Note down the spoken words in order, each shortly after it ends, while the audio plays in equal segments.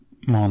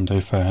Maundy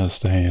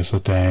Thursday is a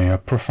day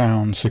of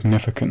profound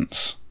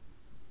significance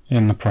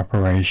in the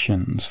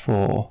preparations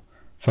for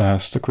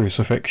first the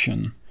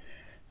crucifixion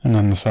and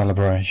then the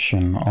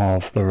celebration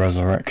of the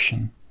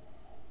resurrection.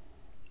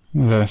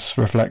 This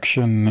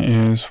reflection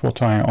is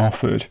what I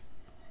offered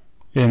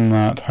in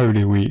that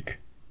Holy Week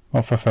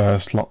of the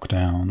first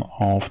lockdown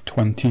of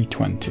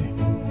 2020.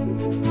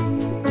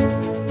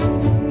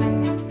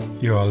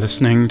 You are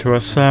listening to a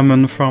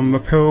sermon from the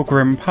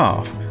Pilgrim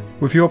Path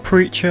with your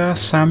preacher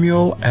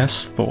Samuel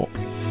S. Thorpe.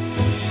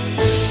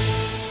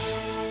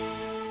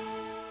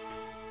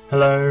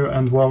 Hello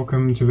and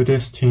welcome to the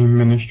DIS Team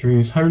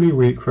Ministries Holy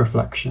Week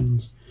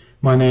Reflections.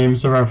 My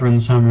name's the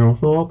Reverend Samuel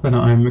Thorpe and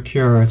I'm the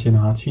curate in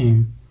our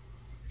team.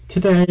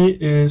 Today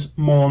is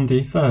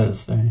Maundy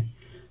Thursday,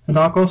 and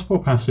our Gospel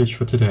passage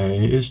for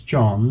today is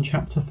John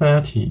chapter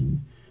 13,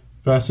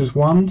 verses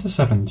 1 to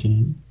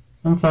 17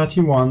 and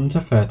 31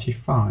 to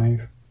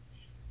 35.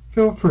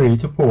 Feel free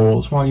to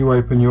pause while you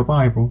open your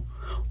Bible,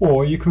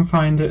 or you can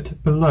find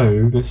it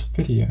below this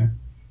video.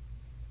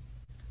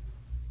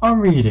 Our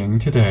reading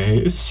today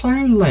is so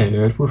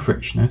layered with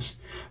richness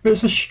that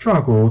it's a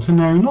struggle to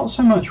know not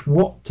so much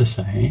what to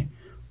say,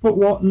 but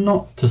what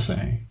not to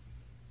say.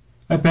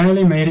 I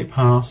barely made it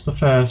past the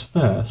first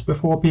verse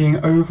before being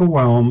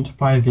overwhelmed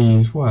by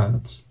these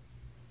words.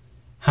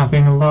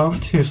 Having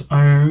loved his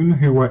own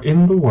who were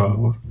in the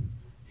world,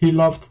 he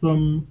loved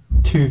them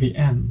to the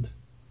end.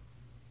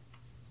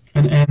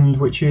 An end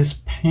which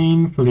is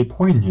painfully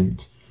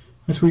poignant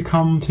as we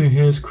come to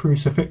his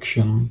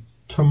crucifixion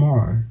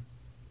tomorrow.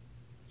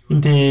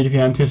 Indeed, the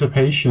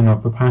anticipation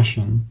of the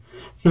Passion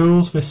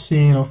fills this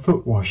scene of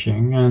foot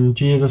washing and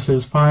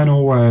Jesus'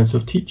 final words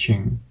of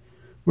teaching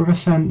with a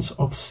sense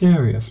of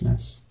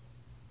seriousness.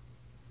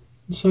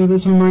 So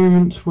there's a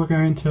moment we're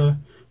going to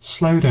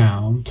slow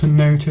down to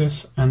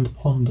notice and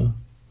ponder.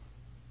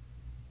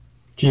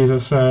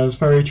 Jesus says,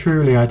 "Very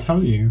truly I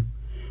tell you,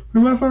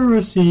 whoever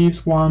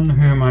receives one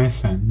whom I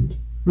send,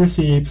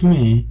 receives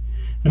me,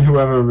 and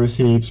whoever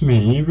receives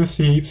me,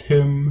 receives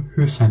him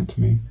who sent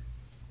me."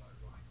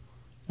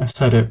 I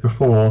said it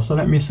before, so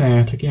let me say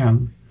it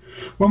again.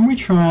 When we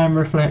try and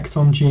reflect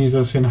on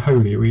Jesus in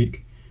Holy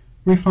Week,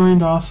 we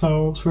find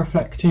ourselves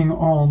reflecting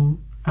on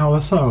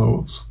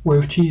ourselves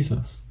with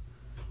Jesus.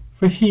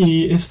 For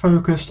he is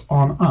focused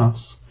on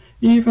us,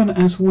 even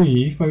as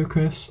we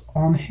focus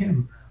on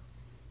him.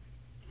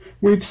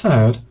 We've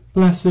said,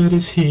 "Blessed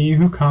is he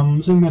who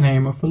comes in the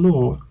name of the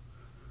Lord."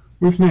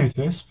 We've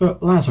noticed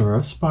that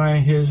Lazarus, by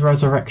his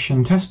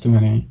resurrection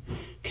testimony,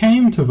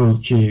 came to the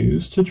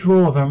Jews to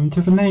draw them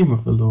to the name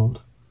of the Lord.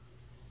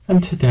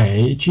 And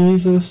today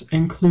Jesus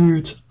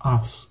includes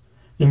us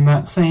in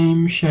that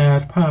same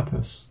shared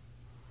purpose.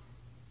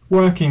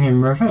 Working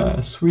in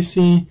reverse, we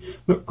see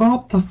that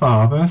God the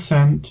Father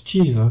sent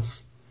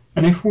Jesus,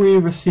 and if we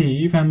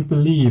receive and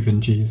believe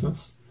in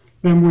Jesus,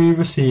 then we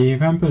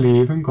receive and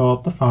believe in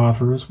God the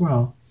Father as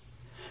well.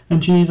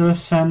 And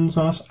Jesus sends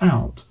us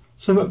out,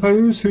 so that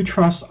those who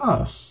trust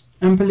us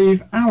and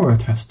believe our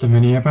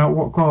testimony about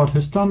what God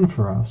has done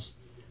for us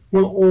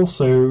will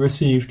also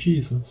receive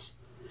Jesus,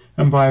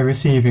 and by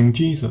receiving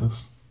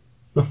Jesus,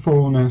 the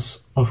fullness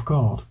of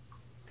God.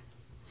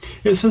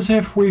 It's as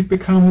if we've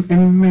become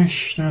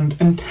enmeshed and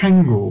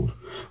entangled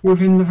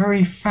within the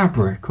very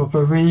fabric of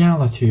the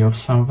reality of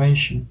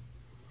salvation.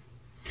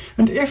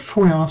 And if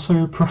we are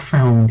so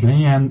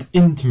profoundly and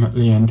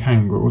intimately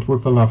entangled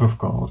with the love of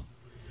God,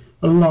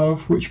 a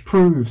love which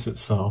proves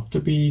itself to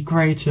be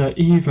greater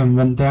even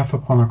than death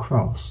upon a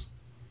cross,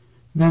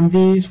 then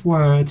these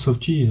words of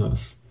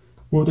Jesus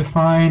will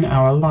define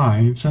our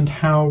lives and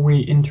how we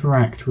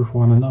interact with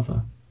one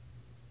another.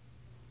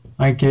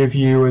 "I give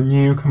you a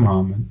new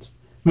commandment,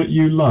 that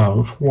you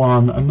love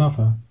one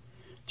another.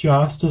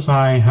 Just as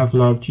I have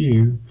loved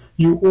you,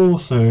 you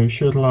also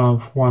should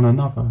love one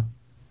another.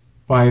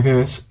 By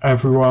this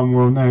everyone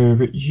will know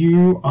that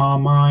you are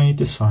my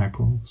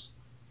disciples."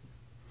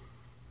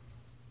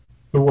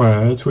 The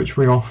words which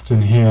we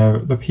often hear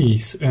at the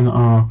peace in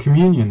our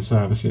communion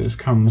services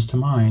comes to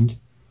mind.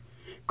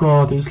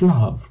 God is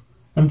love,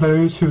 and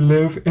those who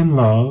live in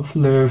love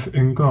live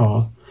in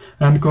God,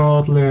 and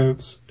God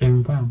lives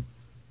in them.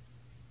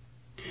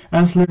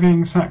 As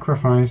living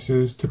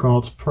sacrifices to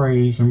God's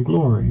praise and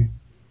glory,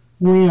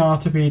 we are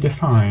to be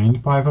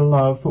defined by the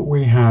love that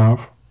we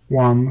have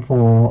one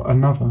for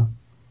another.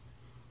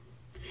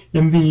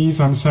 In these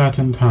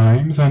uncertain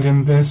times and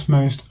in this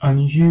most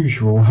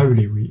unusual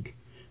Holy Week,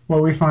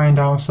 where we find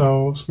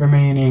ourselves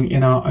remaining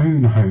in our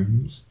own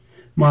homes,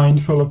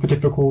 mindful of the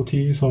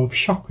difficulties of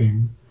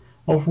shopping,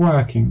 of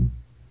working,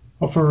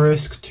 of the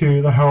risk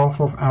to the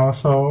health of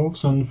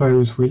ourselves and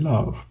those we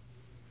love,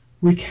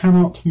 we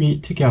cannot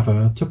meet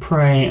together to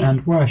pray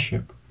and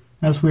worship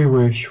as we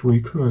wish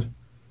we could.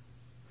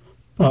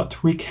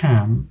 But we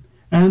can,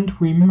 and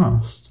we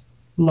must,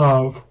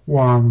 love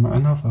one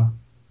another.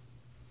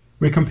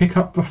 We can pick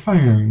up the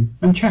phone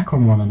and check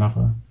on one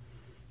another.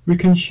 We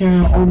can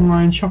share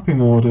online shopping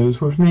orders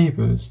with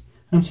neighbours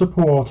and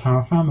support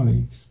our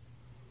families.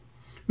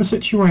 The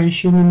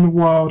situation in the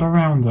world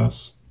around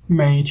us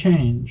may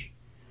change.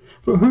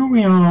 But who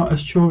we are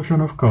as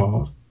children of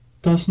God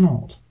does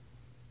not.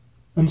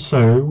 And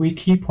so we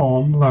keep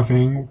on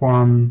loving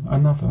one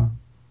another.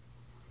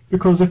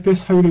 Because if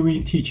this Holy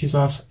Week teaches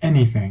us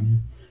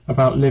anything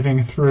about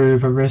living through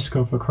the risk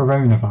of the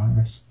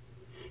coronavirus,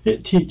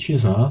 it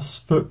teaches us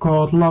that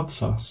God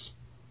loves us,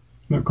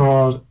 that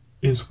God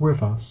is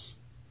with us.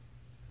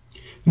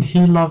 And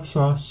he loves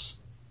us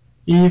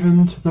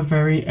even to the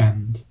very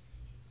end,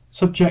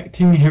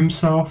 subjecting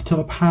himself to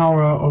the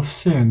power of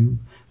sin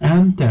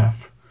and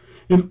death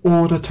in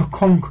order to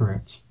conquer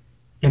it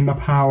in the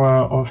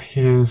power of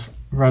his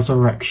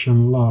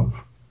resurrection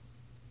love.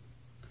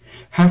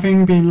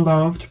 Having been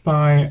loved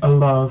by a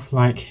love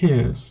like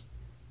his,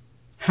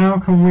 how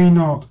can we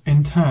not,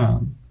 in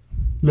turn,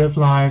 live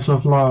lives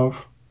of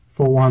love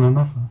for one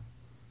another?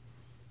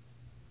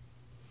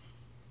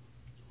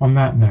 On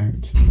that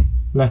note,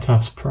 let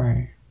us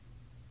pray.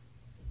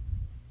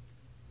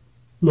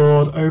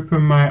 Lord,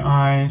 open my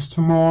eyes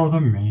to more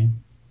than me.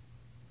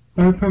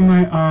 Open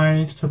my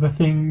eyes to the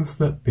things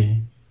that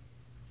be.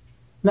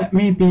 Let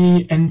me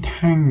be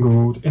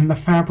entangled in the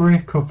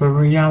fabric of the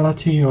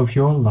reality of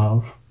your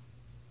love.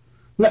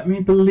 Let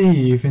me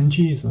believe in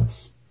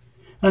Jesus,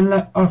 and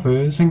let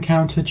others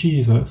encounter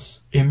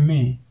Jesus in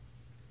me.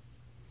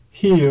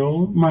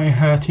 Heal my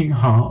hurting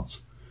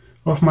heart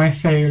of my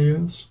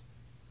failures,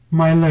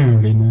 my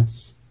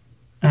loneliness,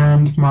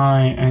 and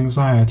my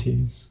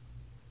anxieties.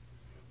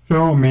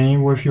 Fill me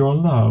with your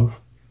love,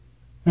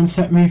 and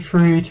set me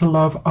free to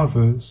love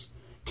others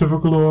to the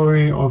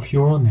glory of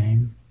your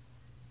name.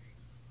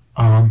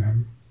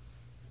 Amen.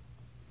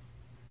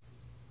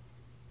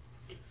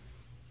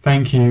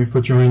 Thank you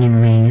for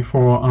joining me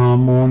for our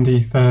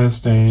Maundy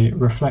Thursday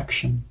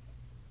reflection.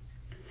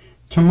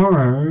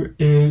 Tomorrow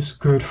is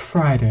Good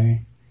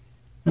Friday,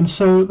 and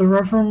so the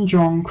Reverend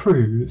John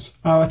Cruz,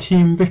 our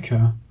team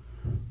vicar,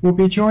 will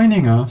be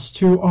joining us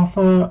to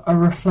offer a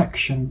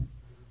reflection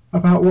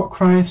about what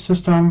Christ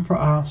has done for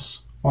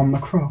us on the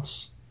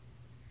cross.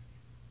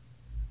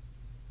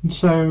 And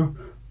so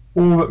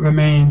all that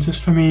remains is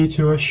for me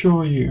to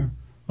assure you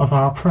of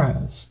our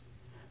prayers,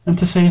 and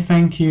to say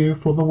thank you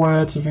for the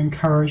words of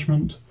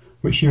encouragement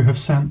which you have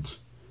sent,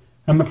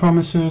 and the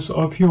promises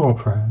of your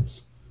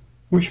prayers,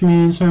 which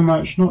mean so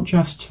much not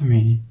just to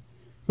me,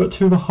 but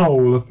to the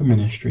whole of the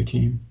ministry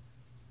team.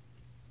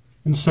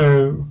 And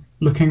so,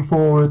 looking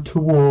forward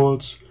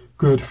towards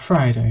Good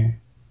Friday,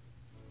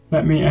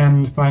 let me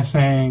end by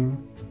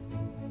saying,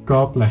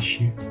 God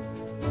bless you.